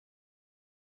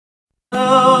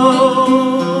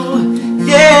Oh,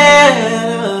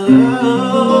 yeah.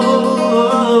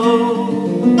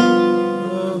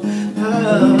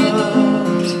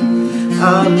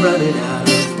 I'm running out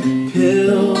of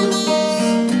pills.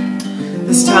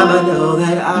 This time I know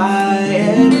that I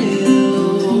am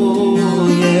ill,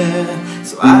 yeah.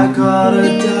 So I called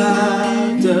a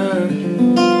doctor,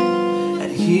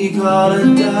 and he called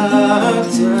a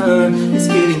doctor. It's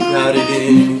getting crowded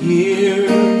in here.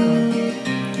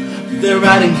 They're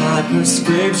writing my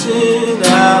prescription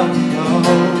out,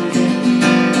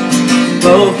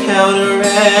 both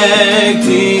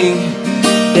counteracting.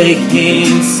 They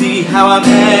can't see how I'm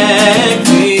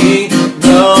acting.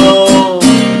 No,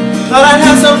 thought I'd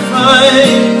have some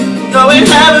fun, go and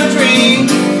have a drink.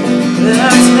 Then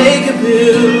I take a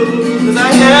pill, cause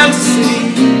I have to see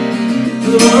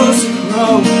the rooster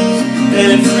crows,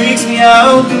 and it freaks me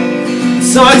out.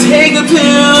 So I take a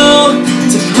pill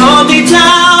to calm me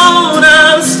down.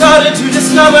 I'm starting to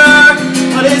discover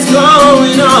what is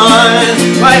going on,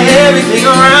 why everything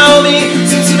around me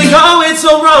seems to be going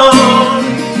so wrong.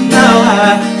 Now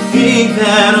I think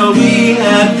that we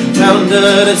have found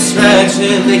a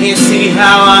distraction. They can't see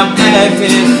how I'm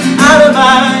acting. Out of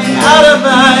my mind. I'm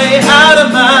going out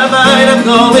of my mind.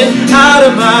 Going out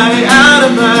of my mind.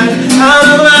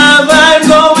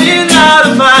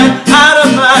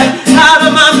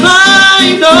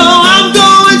 Oh, I'm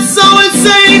going so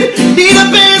insane. Need a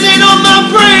Band-Aid on my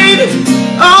brain.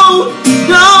 Oh,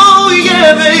 no,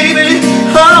 yeah, baby.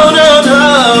 Oh, no.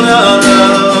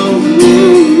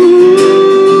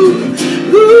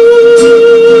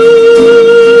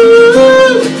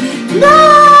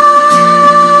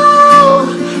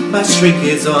 My shrink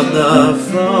is on the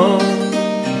phone,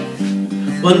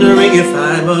 wondering if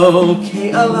I'm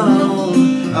okay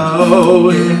alone. Oh,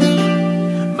 yeah.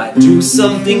 Might do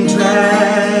something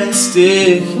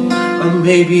drastic, or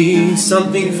maybe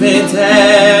something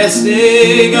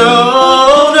fantastic.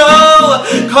 Oh no,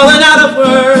 calling out of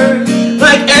work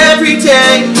like every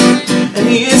day, and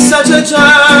he is such a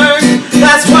jerk.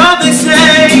 That's what they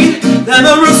say, that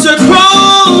the rooster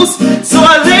crows. So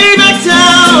I lay back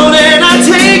down and I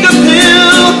take a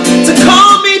pill to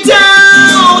calm me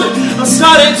down. I'm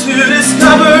starting to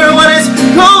discover what is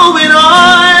going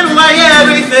on, why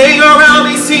everything around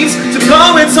me seems to be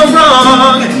going so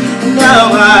wrong.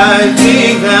 Now I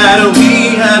think that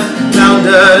we have found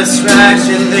a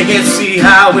distraction. They can't see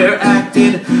how we're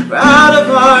acting. We're out of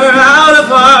our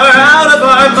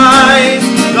minds.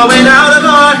 Going out of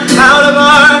our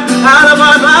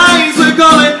minds. We're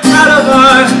going out of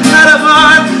our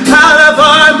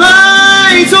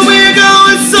minds. So we're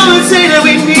going so insane that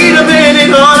we need a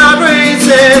Band-Aid on our brains.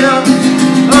 And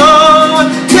oh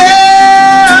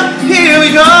yeah, here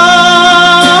we go.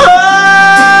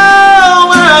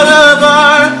 Out of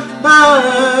our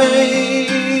mind.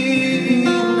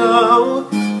 No.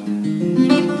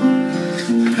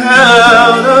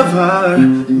 Out of our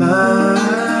mind.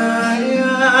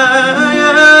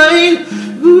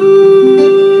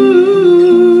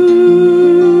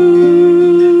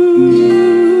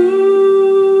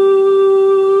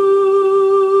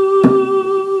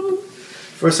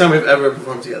 First time we've ever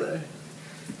performed together.